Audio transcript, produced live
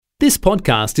This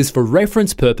podcast is for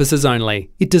reference purposes only.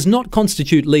 It does not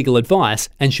constitute legal advice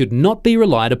and should not be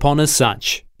relied upon as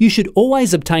such. You should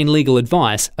always obtain legal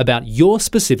advice about your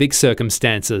specific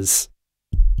circumstances.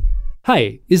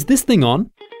 Hey, is this thing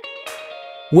on?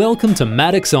 Welcome to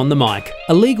Maddox on the Mic,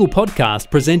 a legal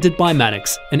podcast presented by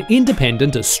Maddox, an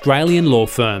independent Australian law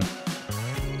firm.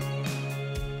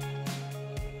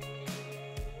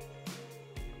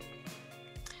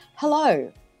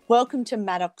 Hello, welcome to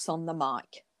Maddox on the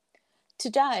Mic.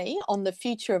 Today on the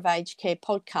Future of Aged Care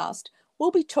podcast,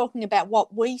 we'll be talking about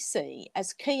what we see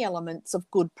as key elements of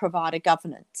good provider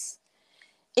governance.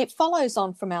 It follows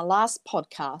on from our last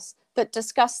podcast that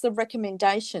discussed the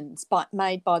recommendations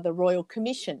made by the Royal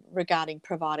Commission regarding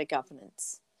provider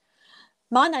governance.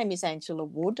 My name is Angela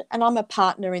Wood and I'm a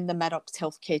partner in the Maddox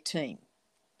Healthcare team.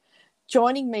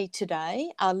 Joining me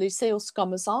today are Lucille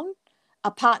Scomazon,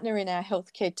 a partner in our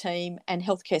healthcare team and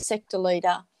healthcare sector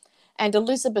leader, and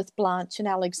Elizabeth Blanch and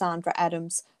Alexandra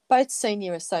Adams, both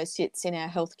senior associates in our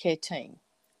healthcare team.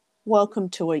 Welcome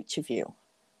to each of you.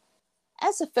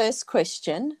 As a first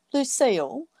question,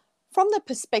 Lucille, from the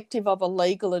perspective of a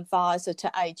legal advisor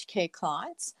to aged care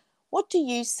clients, what do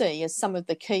you see as some of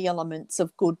the key elements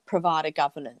of good provider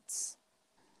governance?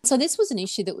 So this was an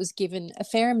issue that was given a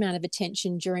fair amount of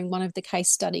attention during one of the case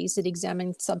studies that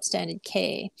examined substandard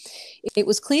care. It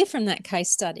was clear from that case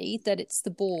study that it's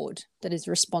the board that is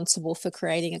responsible for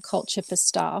creating a culture for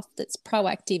staff that's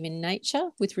proactive in nature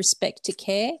with respect to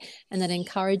care and that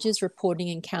encourages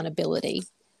reporting and accountability.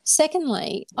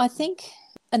 Secondly, I think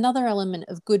another element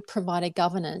of good provider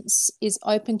governance is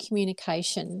open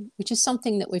communication, which is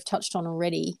something that we've touched on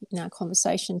already in our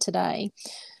conversation today.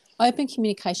 Open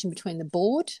communication between the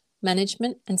board,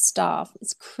 management and staff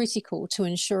is critical to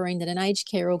ensuring that an aged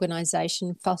care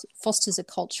organisation fosters a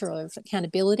culture of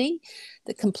accountability,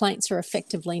 that complaints are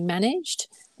effectively managed,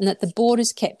 and that the board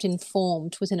is kept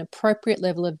informed with an appropriate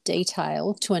level of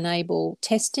detail to enable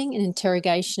testing and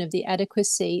interrogation of the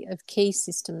adequacy of key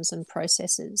systems and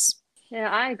processes.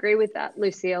 Yeah, I agree with that,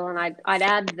 Lucille, and I'd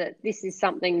add that this is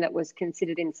something that was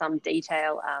considered in some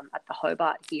detail at the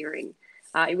Hobart hearing.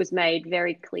 It was made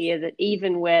very clear that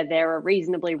even where there are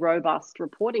reasonably robust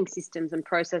reporting systems and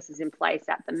processes in place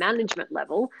at the management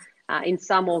level, in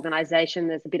some organisation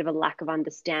there's a bit of a lack of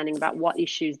understanding about what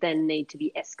issues then need to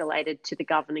be escalated to the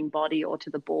governing body or to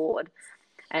the board.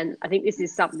 And I think this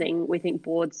is something we think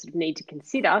boards need to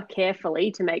consider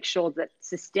carefully to make sure that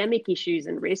systemic issues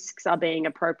and risks are being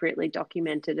appropriately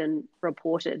documented and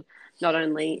reported, not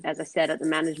only, as I said, at the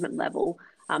management level,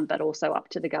 but also up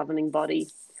to the governing body.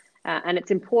 And it's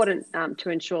important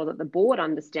to ensure that the board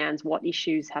understands what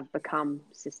issues have become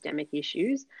systemic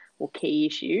issues or key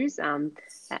issues. And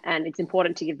it's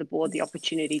important to give the board the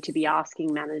opportunity to be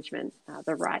asking management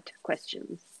the right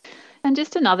questions. And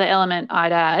just another element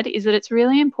I'd add is that it's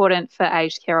really important for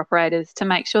aged care operators to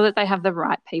make sure that they have the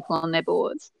right people on their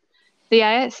boards. The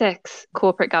ASX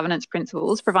corporate governance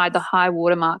principles provide the high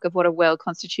watermark of what a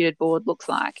well-constituted board looks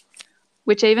like,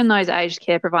 which even those aged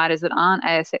care providers that aren't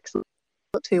ASX look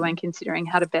to when considering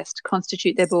how to best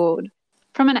constitute their board.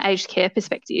 From an aged care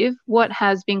perspective, what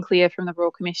has been clear from the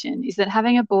Royal Commission is that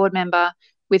having a board member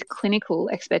with clinical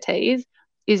expertise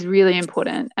is really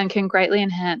important and can greatly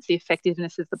enhance the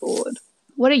effectiveness of the board.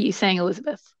 What are you saying,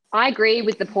 Elizabeth? I agree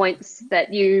with the points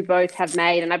that you both have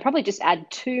made, and I'd probably just add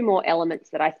two more elements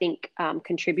that I think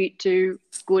contribute to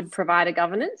good provider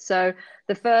governance. So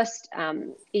the first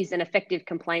is an effective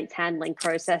complaints handling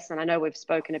process, and I know we've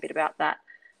spoken a bit about that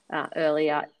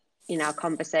earlier in our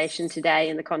conversation today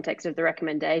in the context of the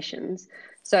recommendations.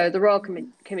 So the Royal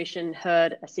Commission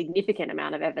heard a significant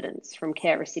amount of evidence from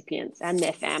care recipients and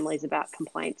their families about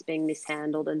complaints being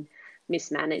mishandled and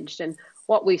mismanaged. And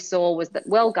what we saw was that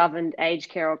well-governed aged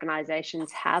care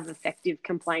organisations have effective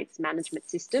complaints management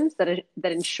systems that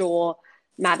ensure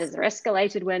matters are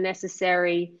escalated where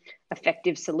necessary,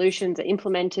 effective solutions are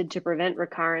implemented to prevent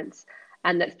recurrence,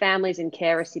 and that families and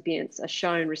care recipients are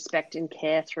shown respect and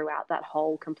care throughout that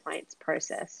whole complaints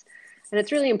process. And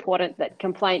it's really important that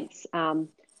complaints are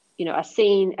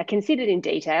considered in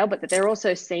detail, but that they're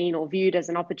also seen or viewed as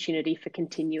an opportunity for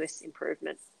continuous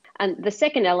improvement. And the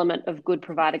second element of good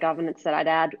provider governance that I'd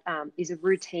add is a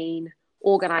routine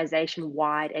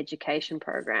organisation-wide education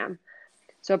program.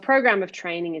 So a program of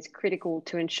training is critical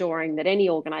to ensuring that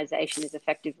any organisation is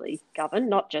effectively governed,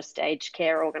 not just aged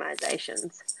care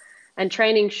organisations. And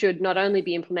training should not only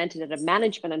be implemented at a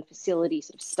management and facility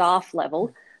sort of staff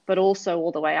level, but also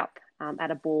all the way up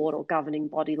at a board or governing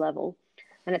body level.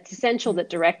 And it's essential that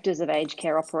directors of aged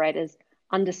care operators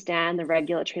understand the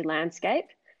regulatory landscape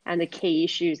and the key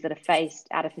issues that are faced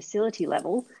at a facility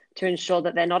level to ensure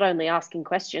that they're not only asking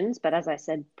questions, but as I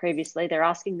said previously, they're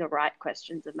asking the right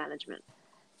questions of management.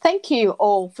 Thank you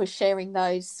all for sharing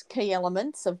those key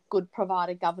elements of good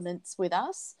provider governance with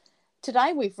us.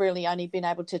 Today, we've really only been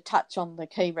able to touch on the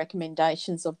key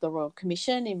recommendations of the Royal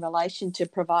Commission in relation to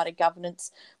provider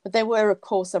governance, but there were, of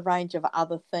course, a range of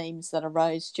other themes that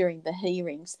arose during the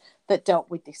hearings that dealt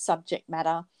with this subject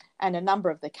matter, and a number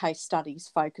of the case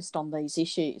studies focused on these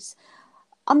issues.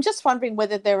 I'm just wondering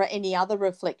whether there are any other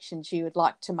reflections you would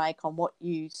like to make on what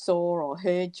you saw or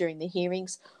heard during the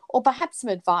hearings, or perhaps some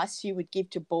advice you would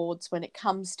give to boards when it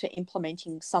comes to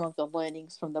implementing some of the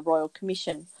learnings from the Royal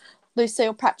Commission.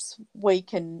 Lucille, perhaps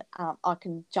I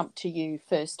can jump to you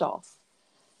first off.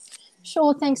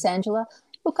 Sure, thanks, Angela.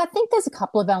 Look, I think there's a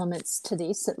couple of elements to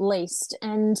this at least.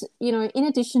 And, in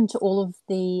addition to all of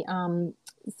the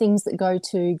things that go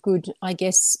to good, I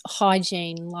guess,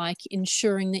 hygiene, like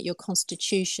ensuring that your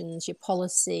constitutions, your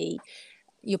policies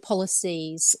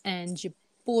and your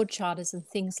board charters and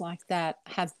things like that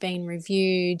have been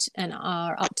reviewed and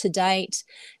are up to date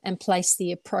and place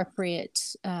the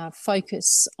appropriate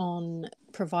focus on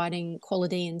providing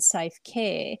quality and safe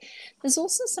care. There's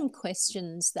also some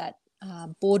questions that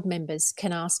board members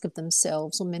can ask of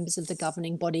themselves, or members of the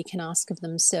governing body can ask of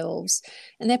themselves.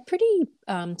 And they're pretty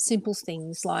simple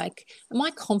things like, am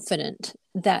I confident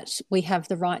that we have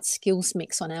the right skills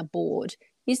mix on our board?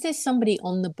 Is there somebody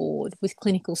on the board with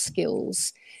clinical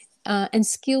skills and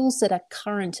skills that are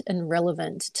current and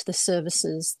relevant to the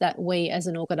services that we as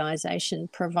an organisation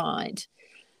provide?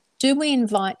 Do we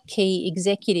invite key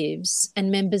executives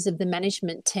and members of the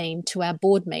management team to our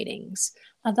board meetings?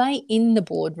 Are they in the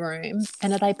boardroom,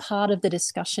 and are they part of the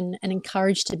discussion and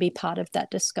encouraged to be part of that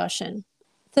discussion?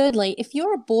 Thirdly, if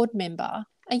you're a board member,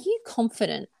 are you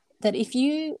confident that if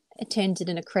you attended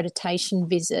an accreditation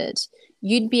visit,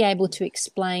 you'd be able to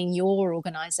explain your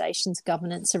organisation's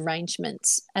governance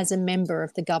arrangements as a member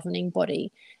of the governing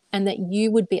body, and that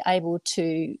you would be able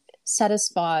to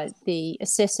satisfy the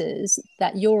assessors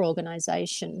that your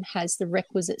organisation has the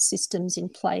requisite systems in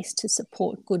place to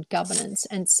support good governance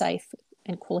and safe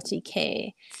and quality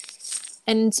care?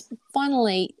 And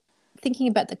finally, thinking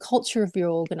about the culture of your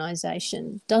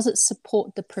organisation, does it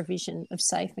support the provision of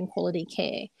safe and quality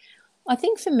care? I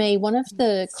think for me, one of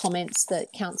the comments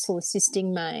that Council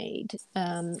Assisting made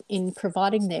in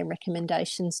providing their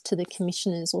recommendations to the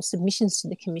commissioners or submissions to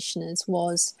the commissioners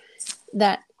was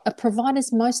that a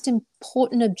provider's most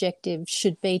important objective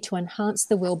should be to enhance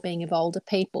the wellbeing of older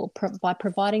people by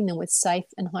providing them with safe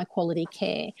and high quality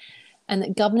care, and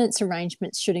that governance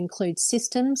arrangements should include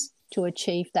systems to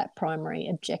achieve that primary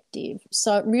objective.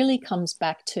 So it really comes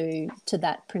back to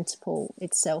that principle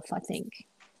itself, I think.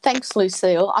 Thanks,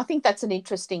 Lucille. I think that's an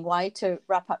interesting way to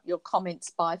wrap up your comments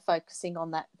by focusing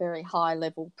on that very high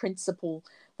level principle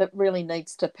that really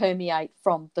needs to permeate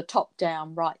from the top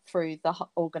down right through the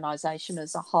organisation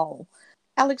as a whole.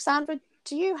 Alexandra,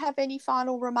 do you have any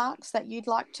final remarks that you'd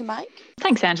like to make?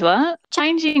 Thanks, Angela.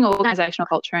 Changing organisational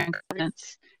culture and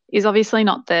governance is obviously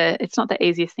not the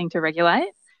easiest thing to regulate,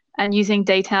 and using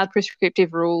detailed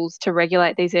prescriptive rules to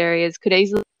regulate these areas could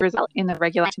easily result in the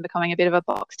regulation becoming a bit of a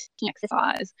box-ticking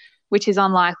exercise, which is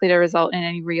unlikely to result in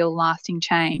any real lasting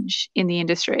change in the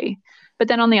industry. But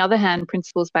then on the other hand,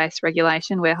 principles-based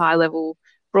regulation, where high-level,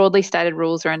 broadly stated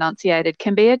rules are enunciated,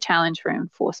 can be a challenge for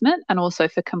enforcement and also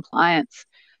for compliance,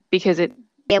 because it's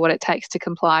what it takes to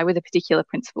comply with a particular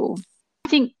principle. I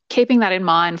think keeping that in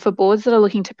mind, for boards that are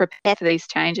looking to prepare for these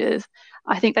changes,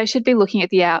 I think they should be looking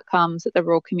at the outcomes that the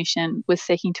Royal Commission was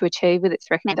seeking to achieve with its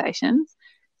recommendations,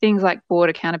 things like board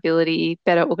accountability,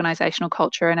 better organisational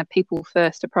culture and a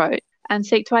people-first approach, and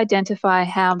seek to identify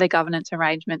how their governance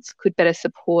arrangements could better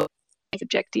support these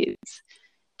objectives.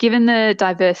 Given the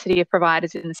diversity of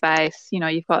providers in the space,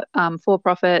 you've got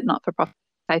for-profit, not-for-profit,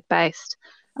 faith-based,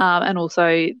 and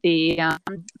also the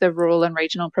rural and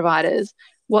regional providers.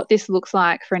 What this looks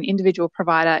like for an individual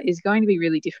provider is going to be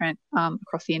really different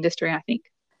across the industry, I think.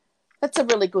 That's a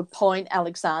really good point,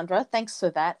 Alexandra. Thanks for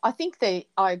that. I think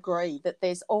I agree that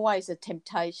there's always a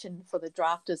temptation for the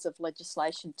drafters of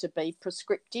legislation to be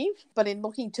prescriptive, but in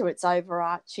looking to its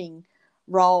overarching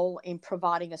role in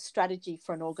providing a strategy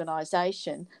for an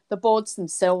organisation, the boards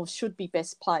themselves should be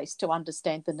best placed to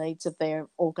understand the needs of their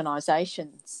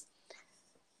organisations.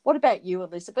 What about you,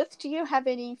 Elizabeth? Do you have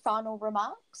any final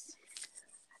remarks?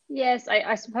 Yes,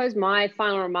 I suppose my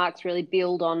final remarks really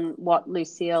build on what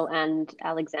Lucille and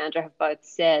Alexandra have both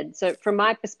said. So from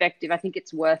my perspective, I think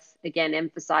it's worth, again,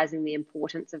 emphasising the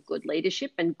importance of good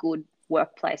leadership and good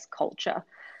workplace culture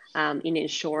in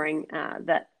ensuring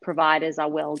that providers are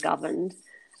well governed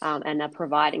and are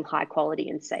providing high quality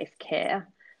and safe care.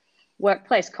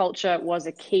 Workplace culture was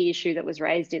a key issue that was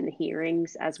raised in the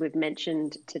hearings, as we've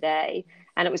mentioned today.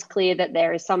 And it was clear that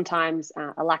there is sometimes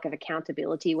a lack of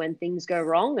accountability when things go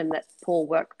wrong, and that poor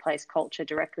workplace culture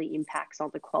directly impacts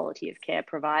on the quality of care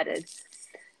provided.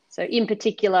 So in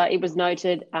particular, it was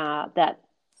noted that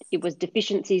it was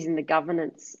deficiencies in the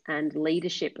governance and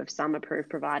leadership of some approved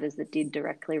providers that did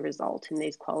directly result in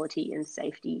these quality and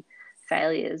safety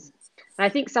failures. And I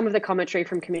think some of the commentary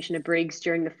from Commissioner Briggs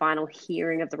during the final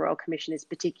hearing of the Royal Commission is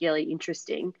particularly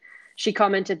interesting. She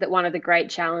commented that one of the great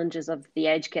challenges of the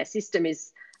aged care system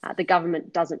is the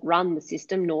government doesn't run the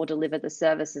system nor deliver the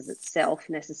services itself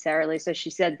necessarily. So she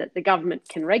said that the government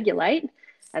can regulate,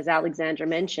 as Alexandra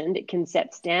mentioned, it can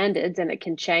set standards and it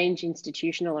can change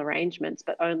institutional arrangements,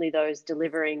 but only those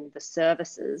delivering the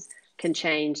services can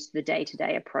change the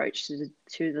day-to-day approach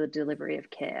to the delivery of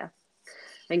care.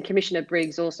 And Commissioner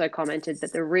Briggs also commented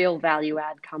that the real value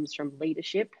add comes from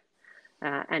leadership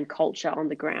and culture on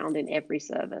the ground in every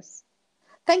service.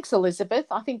 Thanks, Elizabeth.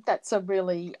 I think that's a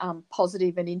really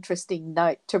positive and interesting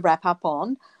note to wrap up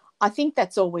on. I think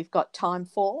that's all we've got time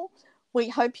for. We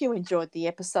hope you enjoyed the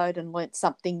episode and learnt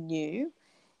something new.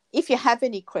 If you have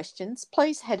any questions,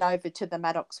 please head over to the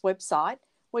Maddox website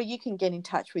where you can get in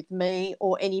touch with me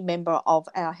or any member of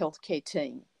our healthcare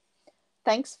team.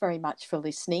 Thanks very much for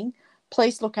listening.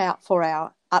 Please look out for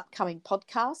our upcoming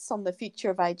podcasts on the Future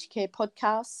of Aged Care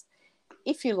podcast.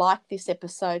 If you like this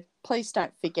episode, please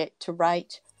don't forget to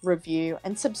rate, review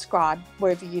and subscribe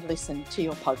wherever you listen to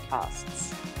your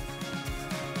podcasts.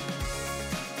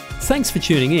 Thanks for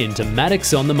tuning in to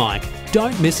Maddox on the Mic.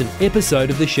 Don't miss an episode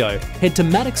of the show. Head to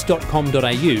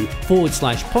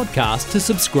maddox.com.au/podcast to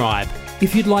subscribe.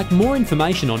 If you'd like more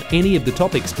information on any of the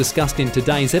topics discussed in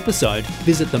today's episode,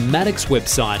 visit the Maddox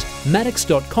website,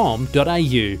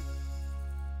 maddox.com.au.